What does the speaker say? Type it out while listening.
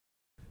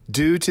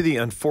Due to the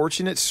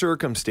unfortunate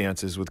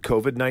circumstances with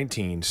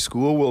COVID-19,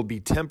 school will be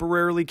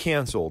temporarily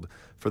canceled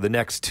for the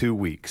next 2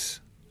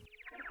 weeks.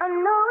 I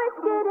know it's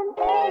getting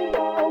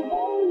better.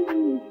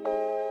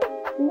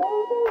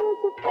 Maybe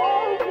it's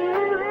supposed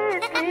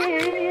to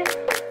be.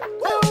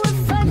 So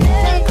if I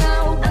let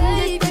go,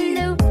 I'm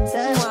just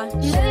a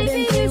loser. Maybe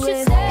you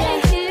should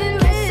stay here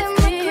with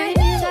me.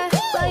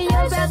 While you're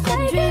out there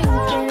drinking,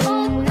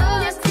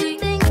 I'm just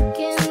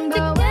thinking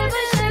about what I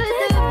should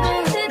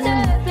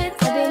have been.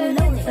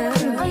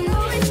 I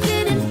know it's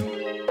getting.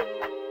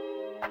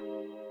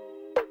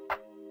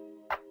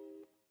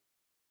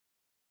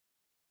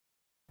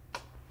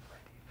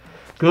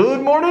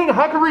 Good morning,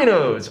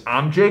 Hockerinos!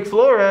 I'm Jake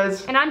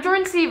Flores. And I'm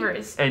Jordan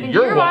Sievers. And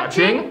you're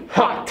watching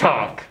Hot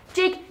Talk.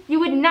 Jake, you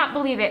would not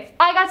believe it.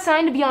 I got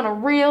signed to be on a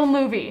real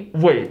movie.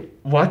 Wait,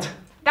 what?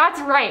 That's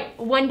right.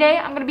 One day,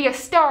 I'm gonna be a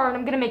star and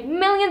I'm gonna make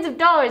millions of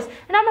dollars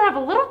and I'm gonna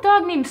have a little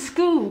dog named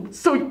Scoob.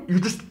 So you're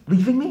just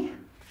leaving me?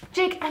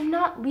 Jake, I'm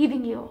not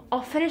leaving you.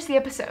 I'll finish the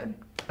episode.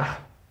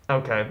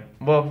 Okay,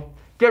 well,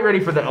 get ready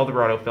for the El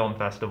Dorado Film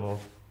Festival.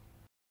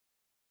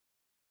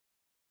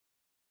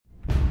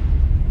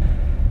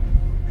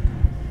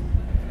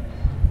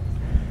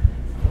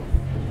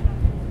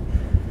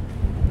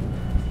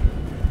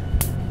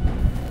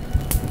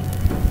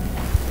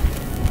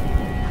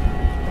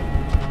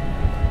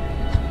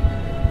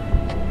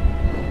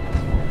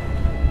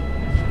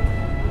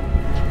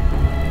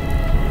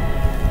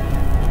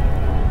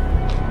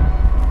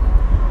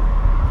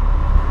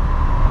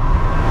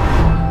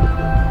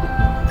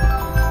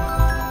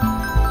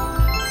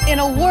 In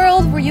a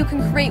world where you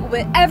can create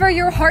whatever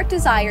your heart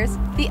desires,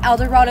 the El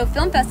Dorado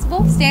Film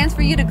Festival stands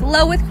for you to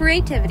glow with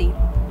creativity.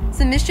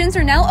 Submissions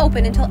are now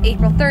open until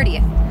April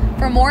 30th.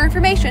 For more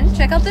information,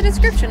 check out the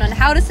description on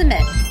how to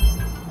submit.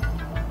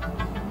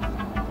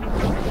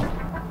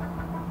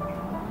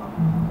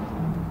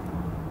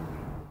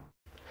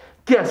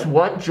 Guess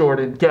what,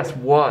 Jordan? Guess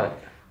what?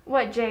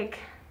 What, Jake?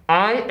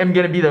 I am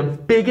gonna be the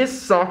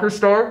biggest soccer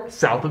star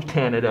south of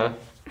Canada.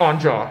 On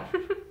jaw.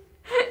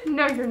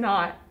 No, you're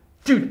not.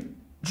 Dude,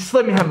 just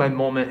let me have my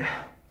moment.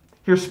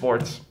 Here's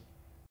sports.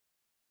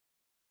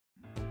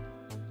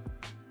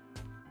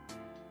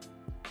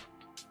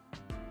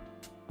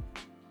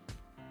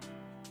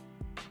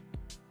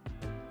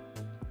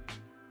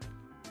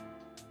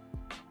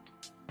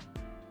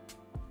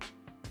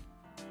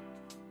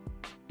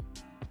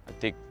 I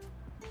think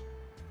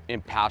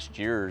in past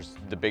years,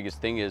 the biggest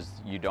thing is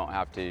we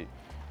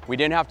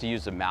didn't have to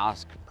use a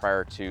mask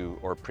prior to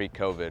or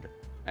pre-COVID,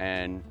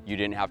 and you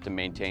didn't have to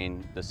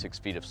maintain the 6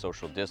 feet of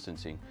social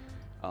distancing.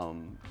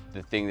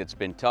 The thing that's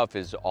been tough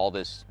is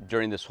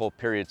during this whole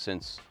period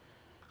since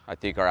I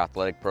think our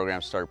athletic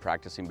program started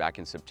practicing back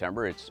in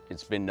September,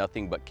 it's been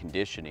nothing but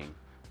conditioning.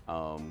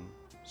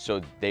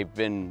 So they've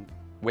been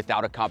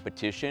without a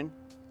competition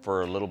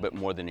for a little bit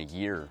more than a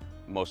year,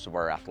 most of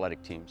our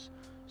athletic teams.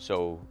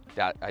 So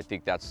I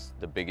think that's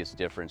the biggest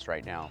difference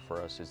right now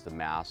for us is the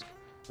mask,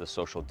 the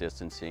social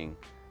distancing,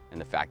 and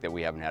the fact that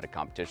we haven't had a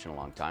competition in a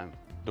long time.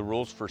 The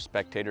rules for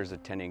spectators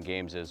attending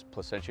games is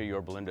Placentia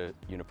Yorba Linda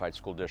Unified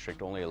School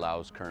District only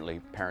allows currently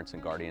parents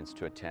and guardians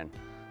to attend.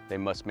 They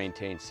must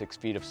maintain 6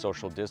 feet of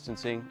social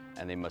distancing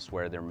and they must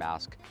wear their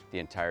mask the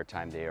entire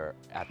time they are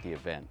at the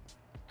event.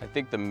 I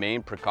think the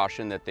main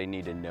precaution that they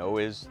need to know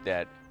is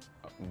that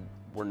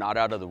we're not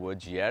out of the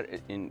woods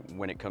yet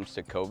when it comes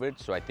to COVID,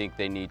 so I think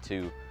they need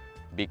to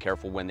be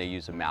careful when they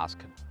use a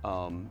mask.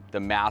 The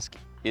mask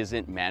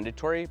isn't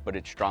mandatory, but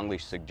it's strongly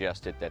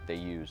suggested that they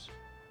use.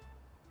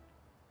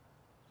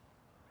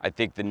 I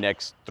think the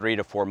next 3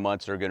 to 4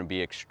 months are going to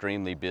be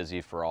extremely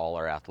busy for all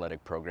our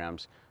athletic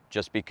programs,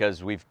 just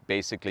because we've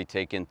basically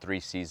taken 3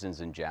 seasons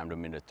and jammed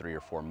them into 3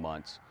 or 4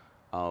 months.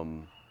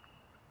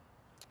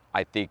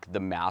 I think the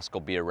mask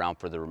will be around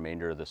for the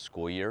remainder of the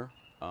school year.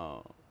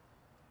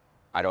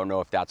 I don't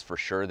know if that's for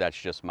sure, that's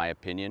just my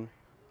opinion,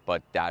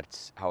 but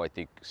that's how I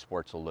think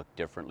sports will look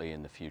differently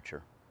in the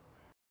future.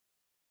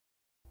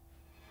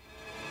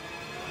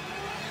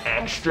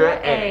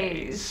 Extra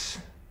A's.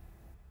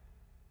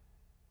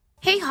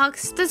 Hey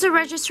Hawks, there's a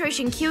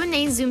registration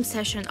Q&A Zoom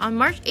session on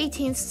March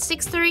 18th,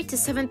 6:30 to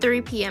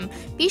 7:30 p.m.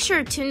 Be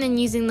sure to tune in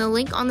using the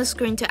link on the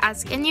screen to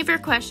ask any of your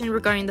questions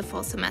regarding the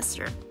fall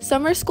semester.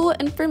 Summer school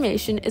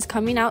information is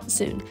coming out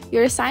soon.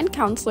 Your assigned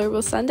counselor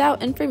will send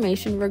out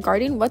information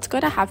regarding what's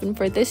going to happen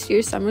for this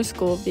year's summer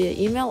school via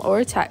email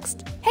or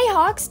text. Hey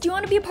Hawks, do you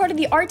want to be a part of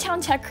the Our Town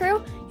Tech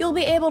crew? You'll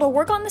be able to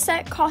work on the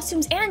set,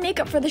 costumes, and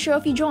makeup for the show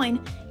if you join.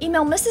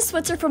 Email Mrs.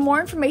 Switzer for more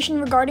information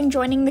regarding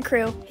joining the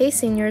crew. Hey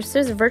seniors,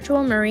 there's a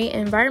virtual Marine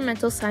and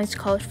Environmental Science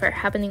College Fair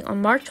happening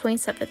on March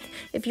 27th.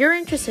 If you're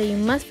interested, you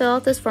must fill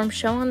out this form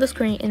shown on the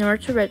screen in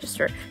order to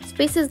register.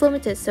 Space is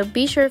limited, so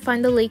be sure to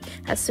find the link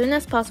as soon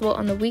as possible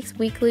on the week's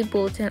weekly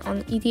bulletin on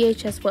the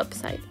EDHS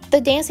website.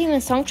 The dancing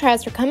and song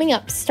trials are coming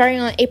up, starting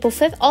on April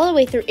 5th all the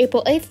way through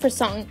April 8th for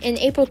song, and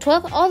April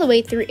 12th all the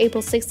way through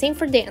April 16th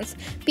for dance.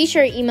 Be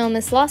sure to email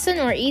Ms. Lawson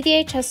or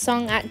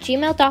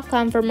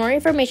edhssong@gmail.com for more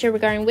information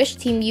regarding which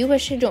team you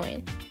wish to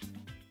join.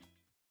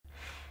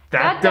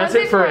 That does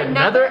it for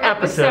another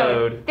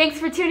episode. Thanks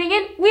for tuning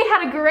in. We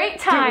had a great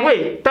time. Dude,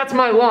 wait, that's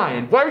my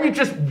line. Why are you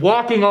just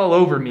walking all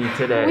over me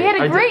today? We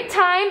had a great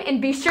time,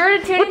 and be sure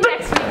to tune in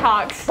next week,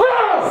 Hawks.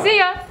 Ah! See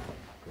ya.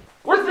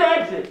 Where's the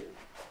exit?